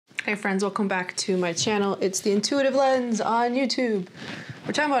Hey friends, welcome back to my channel. It's the Intuitive Lens on YouTube.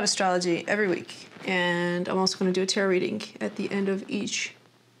 We're talking about astrology every week, and I'm also going to do a tarot reading at the end of each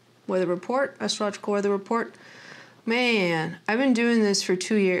weather report, astrological weather report. Man, I've been doing this for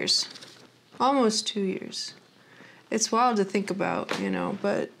 2 years, almost 2 years. It's wild to think about,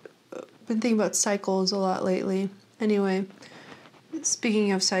 but I've been thinking about cycles a lot lately. Anyway,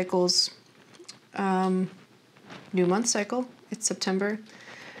 speaking of cycles, new month cycle, it's September.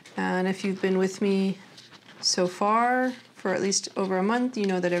 And if you've been with me so far for at least over a month, you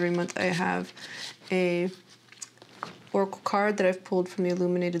know that every month I have a oracle card that I've pulled from the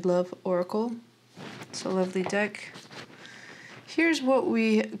Illuminated Love Oracle. It's a lovely deck. Here's what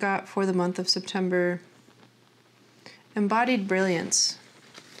we got for the month of September. Embodied Brilliance.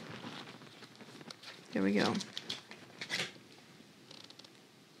 Here we go.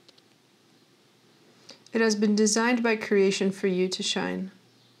 It has been designed by creation for you to shine.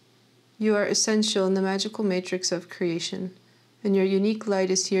 You are essential in the magical matrix of creation, and your unique light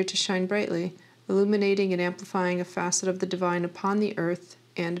is here to shine brightly, illuminating and amplifying a facet of the divine upon the earth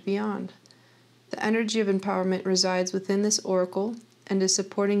and beyond. The energy of empowerment resides within this oracle and is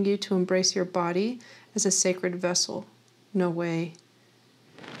supporting you to embrace your body as a sacred vessel. No way.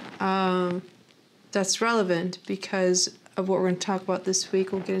 That's relevant because of what we're going to talk about this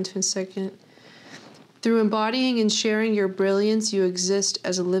week. We'll get into in a second. Through embodying and sharing your brilliance, you exist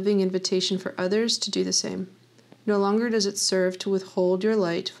as a living invitation for others to do the same. No longer does it serve to withhold your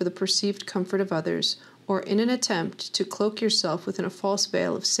light for the perceived comfort of others, or in an attempt to cloak yourself within a false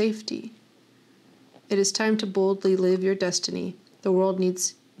veil of safety. It is time to boldly live your destiny. The world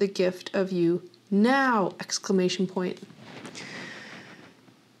needs the gift of you now! Exclamation point.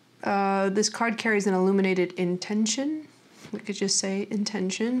 This card carries an illuminated intention. We could just say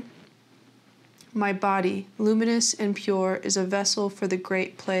intention. My body, luminous and pure, is a vessel for the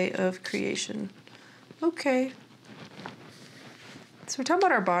great play of creation. Okay. So we're talking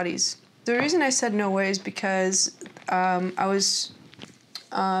about our bodies. The reason I said no way is because I was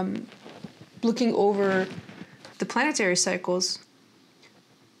looking over the planetary cycles.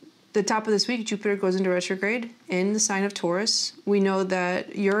 The top of this week, Jupiter goes into retrograde in the sign of Taurus. We know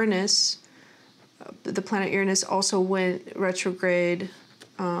that Uranus, the planet Uranus, also went retrograde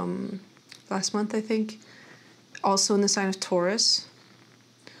last month, I think, also in the sign of Taurus.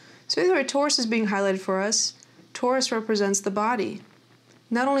 So either way, Taurus is being highlighted for us. Taurus represents the body.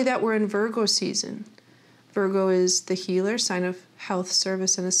 Not only that, we're in Virgo season. Virgo is the healer, sign of health,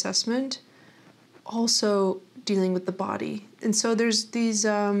 service, and assessment, also dealing with the body. And so there's these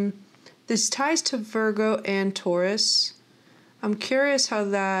this ties to Virgo and Taurus. I'm curious how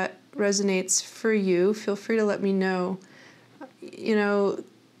that resonates for you. Feel free to let me know.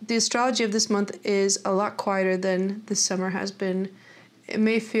 The astrology of this month is a lot quieter than the summer has been. It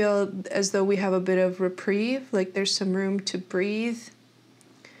may feel as though we have a bit of reprieve, like there's some room to breathe.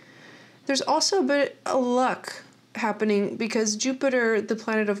 There's also a bit of luck happening because Jupiter, the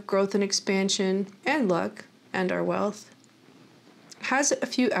planet of growth and expansion and luck and our wealth, has a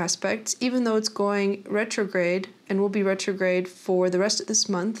few aspects, even though it's going retrograde and will be retrograde for the rest of this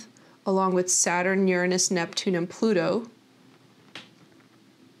month, along with Saturn, Uranus, Neptune, and Pluto.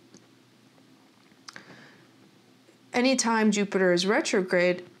 Anytime Jupiter is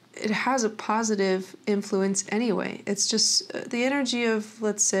retrograde, it has a positive influence anyway. It's just the energy of,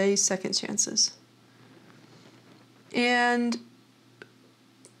 let's say, second chances. And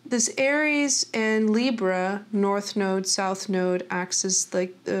this Aries and Libra, North Node, South Node, axis,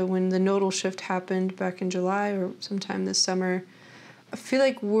 like when the nodal shift happened back in July or sometime this summer, I feel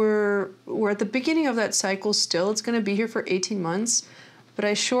like we're at the beginning of that cycle still. It's going to be here for 18 months, but I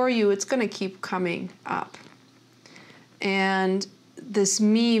assure you it's going to keep coming up. And this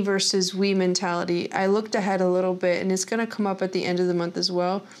me versus we mentality, I looked ahead a little bit, and it's going to come up at the end of the month as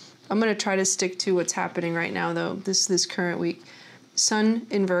well. I'm going to try to stick to what's happening right now, though, this current week. Sun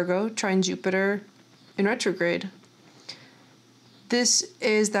in Virgo, trine Jupiter in retrograde. This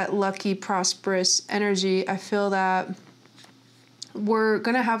is that lucky, prosperous energy. I feel that we're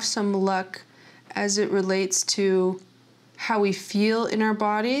going to have some luck as it relates to how we feel in our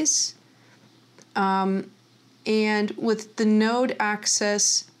bodies. And with the node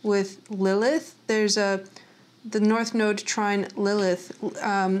axis with Lilith, there's the North Node trine Lilith.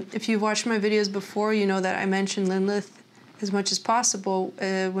 If you've watched my videos before, you know that I mention Lilith as much as possible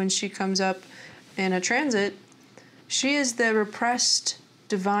when she comes up in a transit. She is the repressed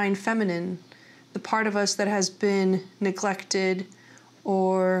divine feminine, the part of us that has been neglected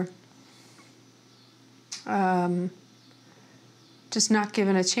or just not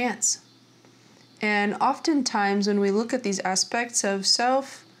given a chance. And oftentimes when we look at these aspects of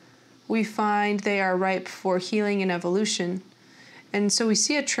self, we find they are ripe for healing and evolution. And so we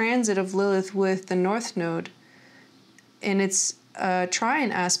see a transit of Lilith with the North Node, and it's a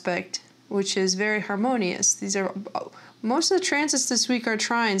trine aspect, which is very harmonious. These are most of the transits this week are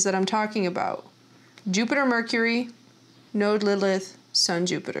trines that I'm talking about. Jupiter, Mercury, Node Lilith, Sun,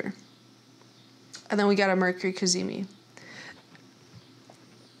 Jupiter. And then we got a Mercury Cazimi.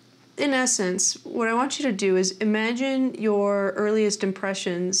 In essence, what I want you to do is imagine your earliest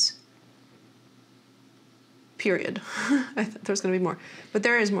impressions, period. I thought there was going to be more, but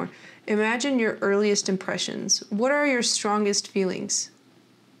there is more. Imagine your earliest impressions. What are your strongest feelings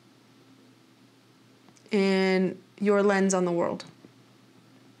in your lens on the world?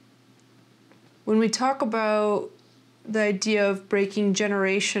 When we talk about the idea of breaking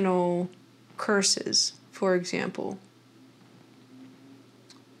generational curses, for example,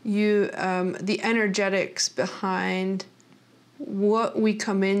 the energetics behind what we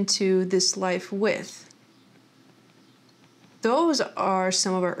come into this life with, those are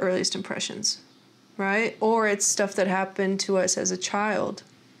some of our earliest impressions, right? Or it's stuff that happened to us as a child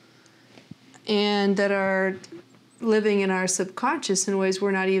and that are living in our subconscious in ways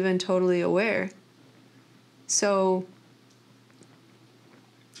we're not even totally aware. So,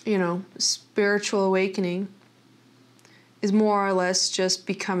 spiritual awakening is more or less just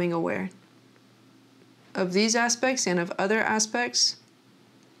becoming aware of these aspects and of other aspects.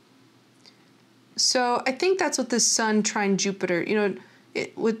 So I think that's what this Sun trine Jupiter,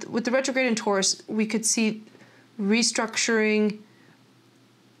 with the retrograde in Taurus, we could see restructuring,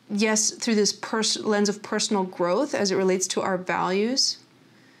 yes, through this lens of personal growth as it relates to our values.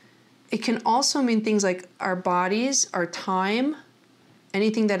 It can also mean things like our bodies, our time,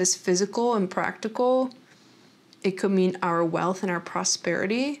 anything that is physical and practical. It could mean our wealth and our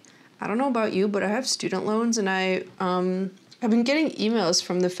prosperity. I don't know about you, but I have student loans, and I've been getting emails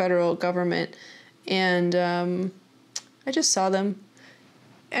from the federal government, and I just saw them.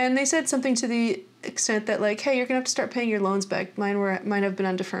 And they said something to the extent that, like, hey, you're going to have to start paying your loans back. Mine have been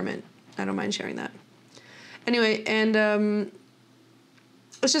on deferment. I don't mind sharing that. Anyway, and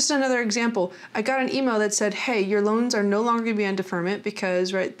it's just another example. I got an email that said, hey, your loans are no longer going to be on deferment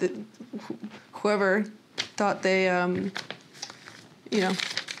because, right, whoever thought they,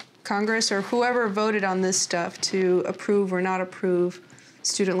 Congress or whoever voted on this stuff to approve or not approve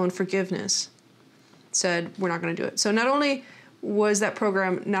student loan forgiveness said, we're not going to do it. So not only was that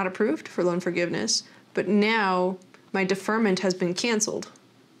program not approved for loan forgiveness, but now my deferment has been canceled.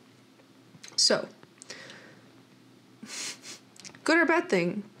 So, good or bad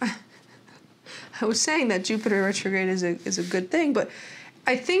thing? I was saying that Jupiter retrograde is a good thing, but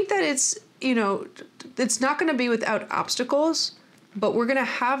I think that it's not going to be without obstacles, but we're going to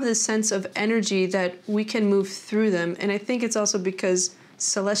have this sense of energy that we can move through them. And I think it's also because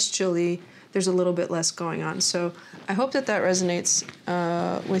celestially there's a little bit less going on. So I hope that resonates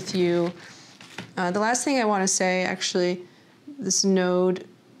with you. The last thing I want to say, actually, this node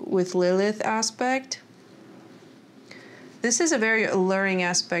with Lilith aspect, this is a very alluring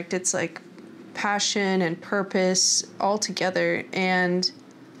aspect. It's like passion and purpose all together. And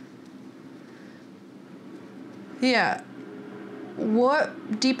yeah,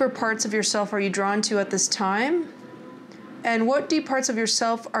 what deeper parts of yourself are you drawn to at this time? And what deep parts of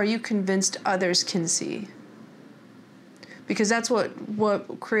yourself are you convinced others can see? Because that's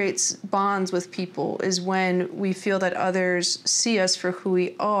what creates bonds with people, is when we feel that others see us for who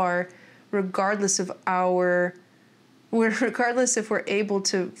we are, regardless if we're able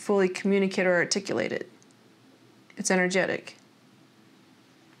to fully communicate or articulate it. It's energetic.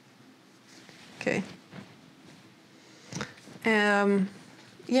 Okay.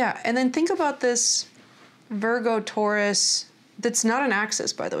 Yeah, and then think about this Virgo Taurus. That's not an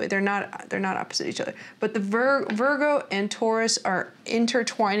axis, by the way. They're not opposite each other. But the Virgo and Taurus are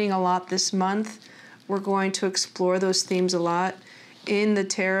intertwining a lot this month. We're going to explore those themes a lot. In the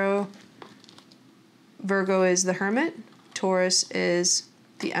tarot, Virgo is the Hermit. Taurus is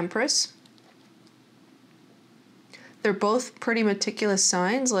the Empress. They're both pretty meticulous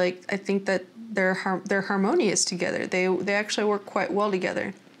signs. Like, I think that they're harmonious together. They actually work quite well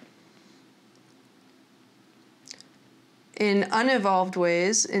together. In unevolved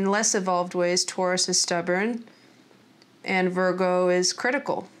ways, in less evolved ways, Taurus is stubborn and Virgo is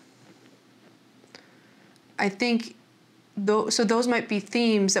critical. I think those might be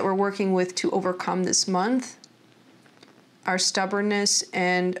themes that we're working with to overcome this month. Our stubbornness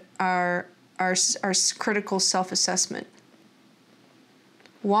and our critical self-assessment,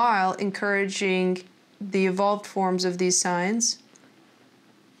 while encouraging the evolved forms of these signs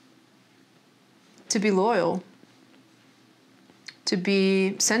to be loyal, to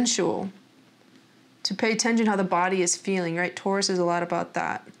be sensual, to pay attention how the body is feeling, right? Taurus is a lot about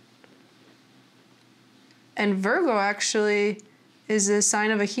that. And Virgo actually is a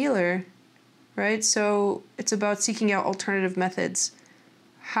sign of a healer, right? So it's about seeking out alternative methods.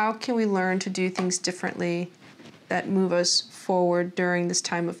 How can we learn to do things differently that move us forward during this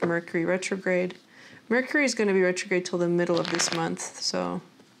time of Mercury retrograde? Mercury is going to be retrograde till the middle of this month, so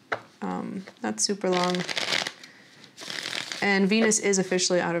not super long. And Venus is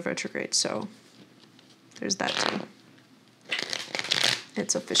officially out of retrograde, so there's that too.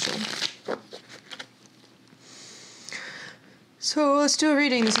 It's official. So let's do a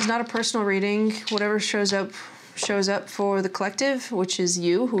reading. This is not a personal reading. Whatever shows up for the collective, which is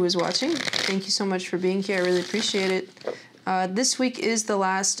you who is watching. Thank you so much for being here. I really appreciate it. This week is the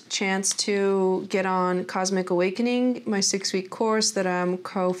last chance to get on Cosmic Awakening, my 6-week course that I'm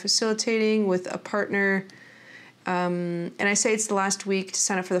co-facilitating with a partner. And I say it's the last week to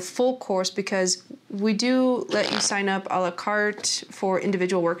sign up for the full course because we do let you sign up a la carte for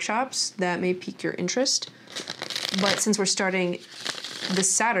individual workshops that may pique your interest. But since we're starting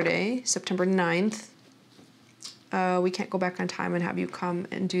this Saturday, September 9th, we can't go back on time and have you come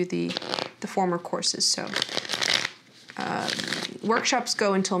and do the former courses. So workshops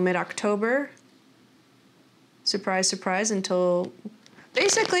go until mid-October. Surprise, surprise, until...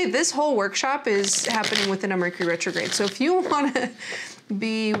 Basically, this whole workshop is happening within a Mercury retrograde. So if you want to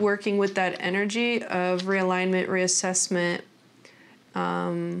be working with that energy of realignment, reassessment,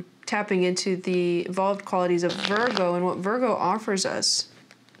 tapping into the evolved qualities of Virgo and what Virgo offers us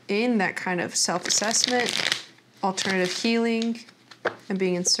in that kind of self-assessment, alternative healing, and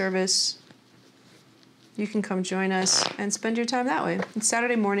being in service, you can come join us and spend your time that way. It's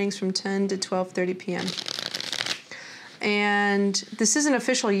Saturday mornings from 10 to 12:30 p.m. And this isn't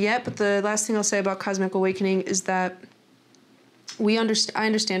official yet, but the last thing I'll say about Cosmic Awakening is that we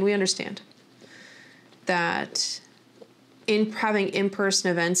understand that having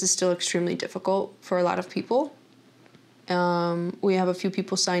in-person events is still extremely difficult for a lot of people. We have a few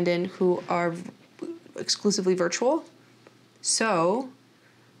people signed in who are exclusively virtual. So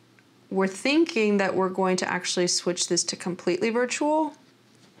we're thinking that we're going to actually switch this to completely virtual,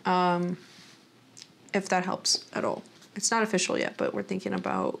 if that helps at all. It's not official yet, but we're thinking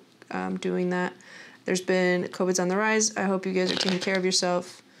about doing that. There's been COVID's on the rise. I hope you guys are taking care of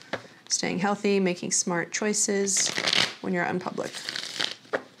yourself, staying healthy, making smart choices when you're out in public.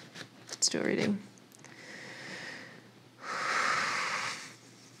 Let's do a reading.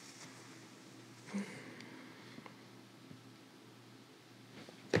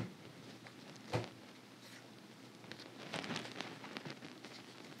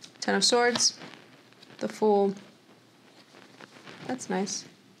 Ten of Swords, the Fool. That's nice.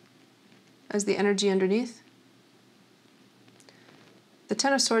 As the energy underneath. The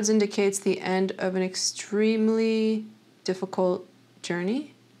Ten of Swords indicates the end of an extremely difficult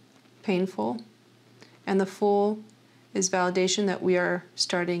journey, painful, and the Fool is validation that we are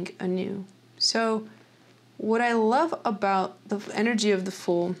starting anew. So what I love about the energy of the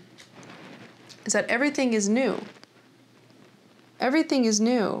Fool is that everything is new. Everything is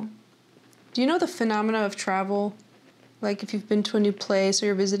new. Do you know the phenomena of travel? Like if you've been to a new place or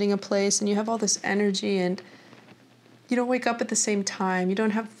you're visiting a place and you have all this energy and you don't wake up at the same time. You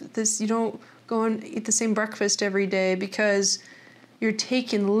don't go and eat the same breakfast every day because you're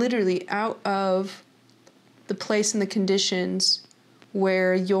taken literally out of the place and the conditions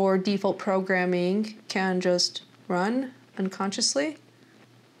where your default programming can just run unconsciously.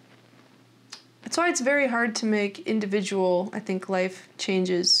 That's why it's very hard to make individual, I think, life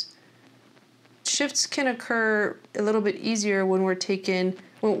changes. Shifts can occur a little bit easier when we're taken,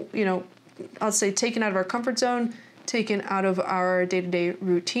 I'll say taken out of our comfort zone, taken out of our day-to-day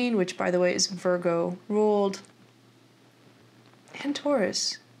routine, which, by the way, is Virgo ruled, and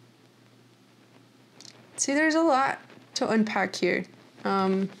Taurus. See, there's a lot to unpack here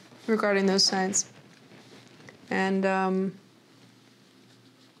regarding those signs. And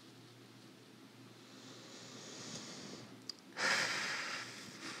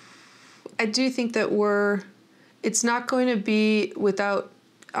I do think that it's not going to be without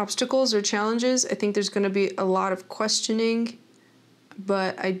obstacles or challenges. I think there's going to be a lot of questioning,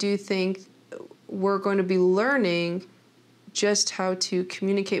 but I do think we're going to be learning just how to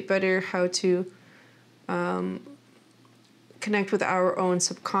communicate better, how to connect with our own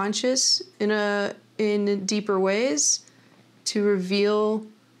subconscious in deeper ways, to reveal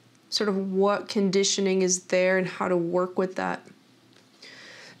sort of what conditioning is there and how to work with that.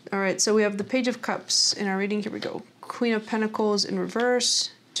 All right, so we have the Page of Cups in our reading. Here we go. Queen of Pentacles in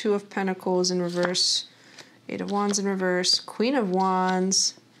reverse, Two of Pentacles in reverse, Eight of Wands in reverse, Queen of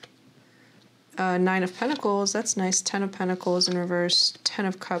Wands, Nine of Pentacles, that's nice, 10 of Pentacles in reverse, 10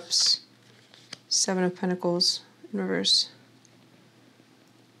 of Cups, 7 of Pentacles in reverse.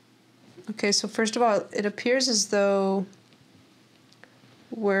 Okay, so first of all, it appears as though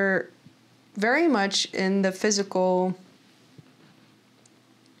we're very much in the physical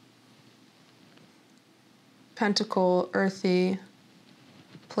pentacle, earthy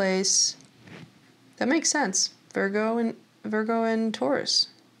place. That makes sense. Virgo and Taurus,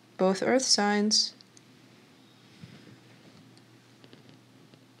 both earth signs.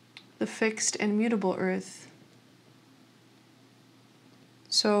 The fixed and mutable earth.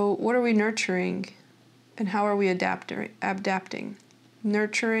 So what are we nurturing and how are we adapting?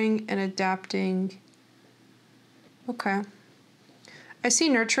 Nurturing and adapting. Okay. I see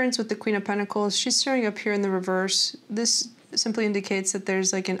nurturance with the Queen of Pentacles. She's showing up here in the reverse. This simply indicates that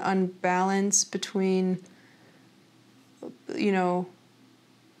there's like an unbalance between, you know,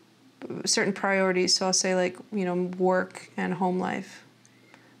 certain priorities. So I'll say like, you know, work and home life.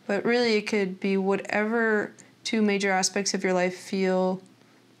 But really it could be whatever two major aspects of your life feel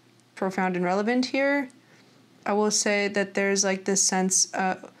profound and relevant here. I will say that there's like this sense,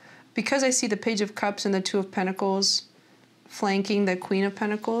 because I see the Page of Cups and the Two of Pentacles flanking the Queen of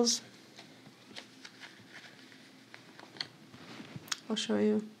Pentacles. I'll show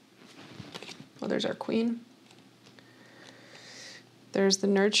you. Well, there's our Queen. There's the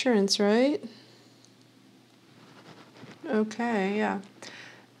nurturance, right? Okay, yeah.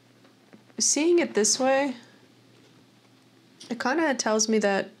 Seeing it this way, it kind of tells me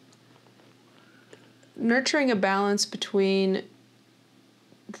that nurturing a balance between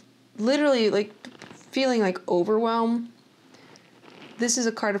literally like feeling like overwhelm. This is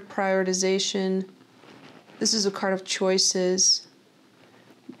a card of prioritization. This is a card of choices.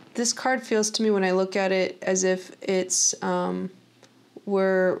 This card feels to me when I look at it as if it's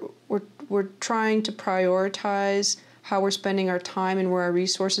we're trying to prioritize how we're spending our time and where our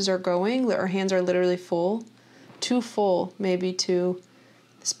resources are going. Our hands are literally full, too full maybe to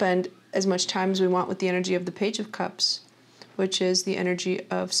spend as much time as we want with the energy of the Page of Cups, which is the energy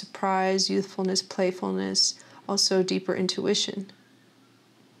of surprise, youthfulness, playfulness, also deeper intuition.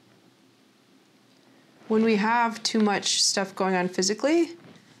 When we have too much stuff going on physically,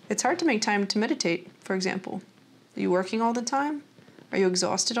 it's hard to make time to meditate, for example. Are you working all the time? Are you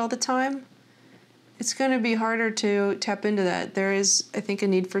exhausted all the time? It's going to be harder to tap into that. There is, I think, a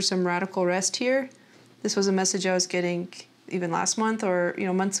need for some radical rest here. This was a message I was getting even last month or, you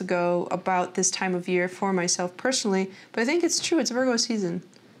know, months ago about this time of year for myself personally. But I think it's true. It's Virgo season.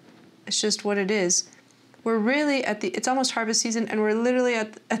 It's just what it is. We're really at it's almost harvest season, and we're literally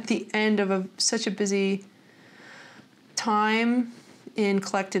at the end of such a busy time in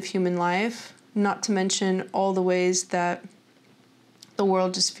collective human life, not to mention all the ways that the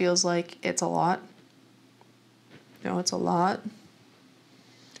world just feels like it's a lot. You know, it's a lot.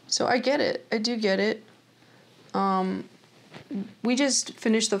 So I get it. I do get it. We just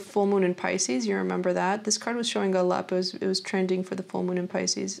finished the full moon in Pisces. You remember that? This card was showing a lot. It was trending for the full moon in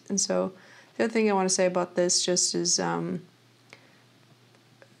Pisces. And so the other thing I want to say about this just is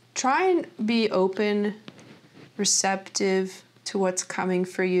try and be open, receptive to what's coming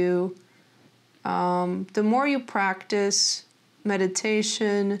for you. The more you practice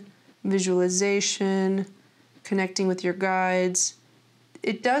meditation, visualization, connecting with your guides,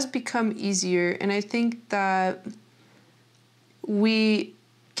 it does become easier. And I think that we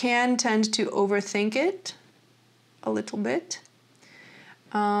can tend to overthink it a little bit.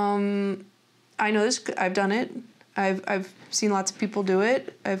 I know this, I've done it. I've seen lots of people do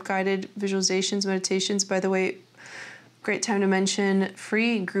it. I've guided visualizations, meditations. By the way, great time to mention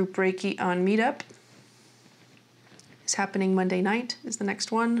free group Reiki on Meetup. It's happening Monday night is the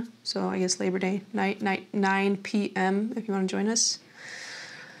next one. So I guess Labor Day night 9 p.m. if you want to join us.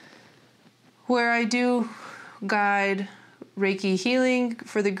 Where I do guide Reiki healing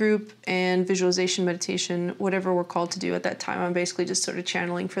for the group and visualization, meditation, whatever we're called to do at that time. I'm basically just sort of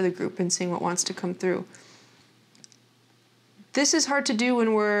channeling for the group and seeing what wants to come through. This is hard to do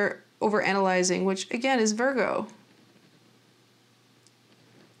when we're overanalyzing, which again is Virgo,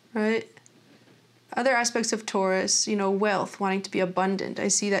 right? Other aspects of Taurus, you know, wealth, wanting to be abundant. I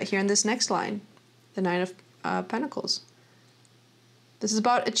see that here in this next line, the Nine of Pentacles. This is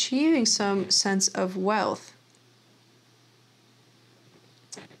about achieving some sense of wealth.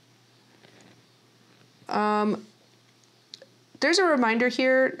 There's a reminder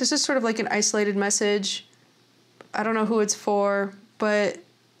here. This is sort of like an isolated message. I don't know who it's for, but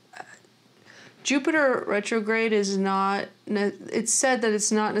Jupiter retrograde is not, it's said that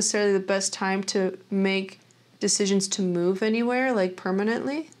it's not necessarily the best time to make decisions to move anywhere, like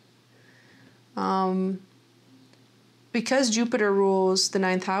permanently. Because Jupiter rules the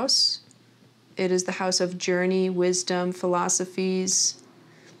 9th house, it is the house of journey, wisdom, philosophies.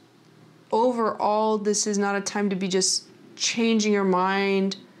 Overall, this is not a time to be just changing your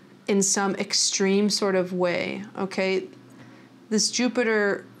mind in some extreme sort of way, okay? This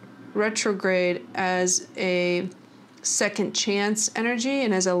Jupiter retrograde as a second chance energy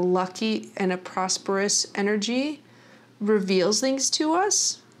and as a lucky and a prosperous energy reveals things to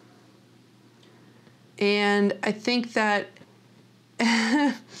us. And I think that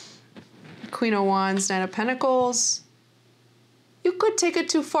Queen of Wands, Nine of Pentacles, you could take it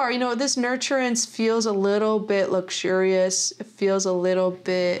too far. You know, this nurturance feels a little bit luxurious. It feels a little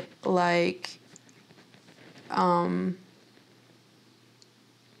bit like, I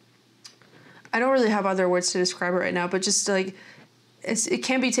don't really have other words to describe it right now, but just like, it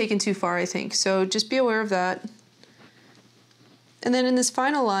can be taken too far, I think. So just be aware of that. And then in this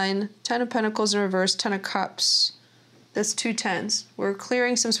final line, 10 of Pentacles in reverse, 10 of Cups. That's 2 10s. We're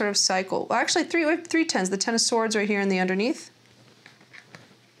clearing some sort of cycle. Well, actually, we have 3 10s. The 10 of Swords right here in the underneath.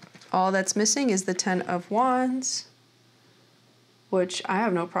 All that's missing is the 10 of Wands, which I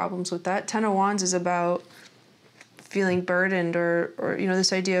have no problems with that. 10 of Wands is about feeling burdened or you know,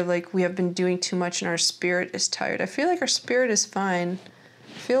 this idea of like we have been doing too much and our spirit is tired. I feel like our spirit is fine.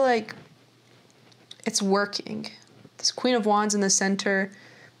 I feel like it's working. This Queen of Wands in the center,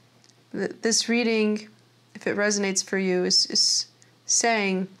 this reading, if it resonates for you, is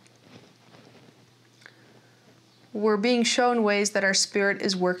saying we're being shown ways that our spirit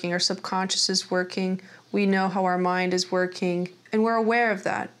is working, our subconscious is working, we know how our mind is working, and we're aware of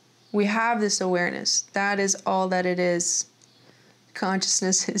that. We have this awareness. That is all that it is.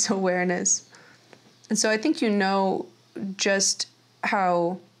 Consciousness is awareness. And so I think you know just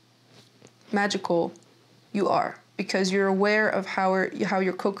how magical you are because you're aware of how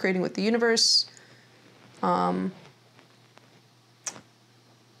you're co-creating with the universe, and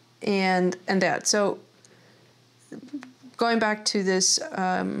that. So going back to this,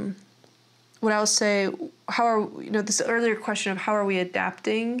 what I'll say, this earlier question of how are we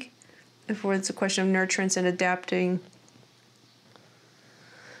adapting, if it's a question of nurturance and adapting.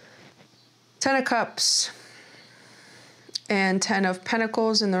 10 of Cups and 10 of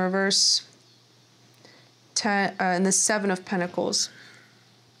Pentacles in the reverse, and the 7 of Pentacles.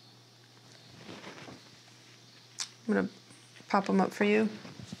 I'm going to pop them up for you.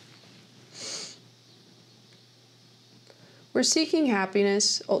 We're seeking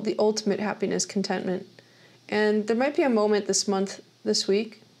happiness, the ultimate happiness, contentment. And there might be a moment this month, this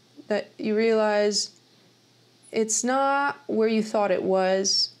week, that you realize it's not where you thought it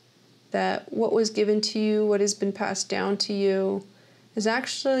was, that what was given to you, what has been passed down to you, is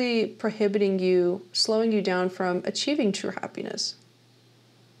actually prohibiting you, slowing you down from achieving true happiness.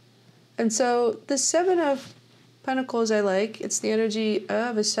 And so the 7 of Pentacles I like. It's the energy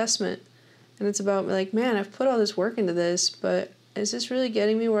of assessment. And it's about like, man, I've put all this work into this, but is this really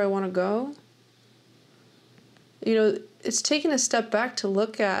getting me where I want to go? You know, it's taking a step back to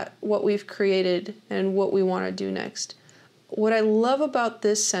look at what we've created and what we want to do next. What I love about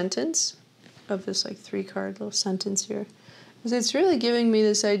this sentence, of this like 3-card little sentence here, is it's really giving me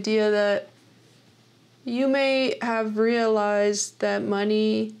this idea that you may have realized that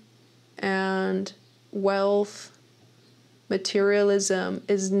money and wealth, materialism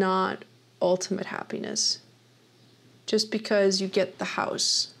is not ultimate happiness. Just because you get the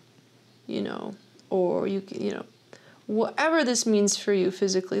house, or whatever this means for you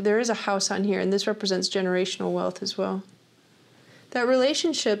physically. There is a house on here, and this represents generational wealth as well. That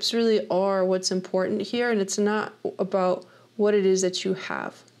relationships really are what's important here, and it's not about what it is that you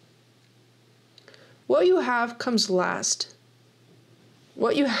have. What you have comes last.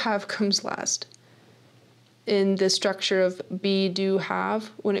 What you have comes last in the structure of be, do,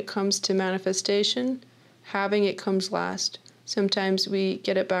 have. When it comes to manifestation, having it comes last. Sometimes we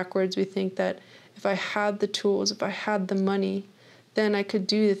get it backwards. We think that if I had the tools, if I had the money, then I could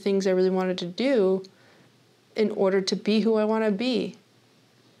do the things I really wanted to do in order to be who I want to be.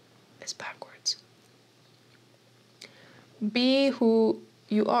 It's backwards. Be who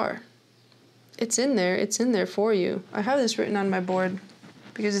you are. It's in there. It's in there for you. I have this written on my board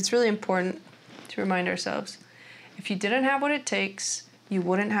because it's really important to remind ourselves. If you didn't have what it takes, you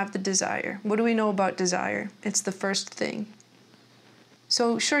wouldn't have the desire. What do we know about desire? It's the first thing.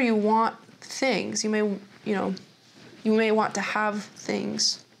 So sure, you want things. You may want to have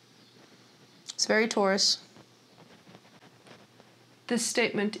things. It's very Taurus. This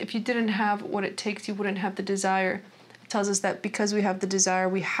statement, if you didn't have what it takes, you wouldn't have the desire. It tells us that because we have the desire,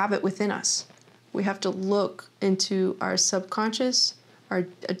 we have it within us. We have to look into our subconscious, a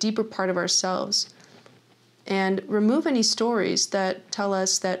deeper part of ourselves, and remove any stories that tell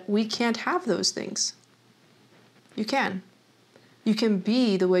us that we can't have those things. You can. You can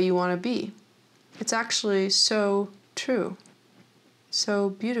be the way you want to be. It's actually so true, so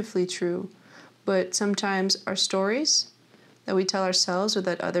beautifully true. But sometimes our stories that we tell ourselves or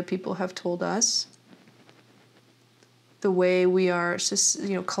that other people have told us, the way we are,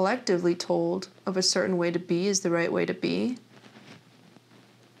 collectively told of a certain way to be is the right way to be.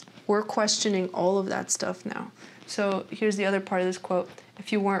 We're questioning all of that stuff now. So here's the other part of this quote.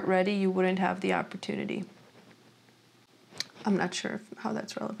 If you weren't ready, you wouldn't have the opportunity. I'm not sure how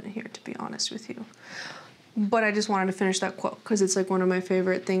that's relevant here, to be honest with you. But I just wanted to finish that quote because it's like one of my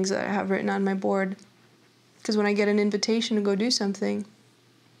favorite things that I have written on my board. Because when I get an invitation to go do something,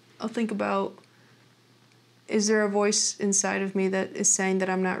 I'll think about, is there a voice inside of me that is saying that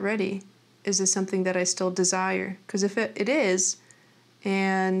I'm not ready? Is this something that I still desire? Because if it is,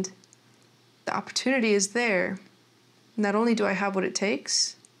 and the opportunity is there, not only do I have what it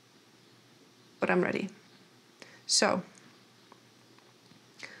takes, but I'm ready. So,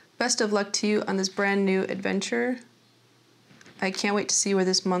 best of luck to you on this brand new adventure. I can't wait to see where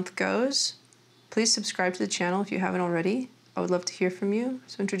this month goes. Please subscribe to the channel if you haven't already. I would love to hear from you,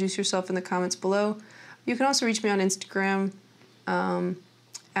 so introduce yourself in the comments below. You can also reach me on Instagram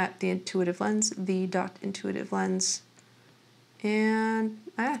at The Intuitive Lens, the.intuitive lens. And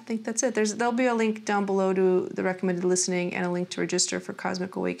I think that's it. There'll be a link down below to the recommended listening and a link to register for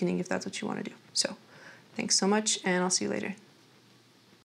Cosmic Awakening if that's what you want to do. So, thanks so much, and I'll see you later.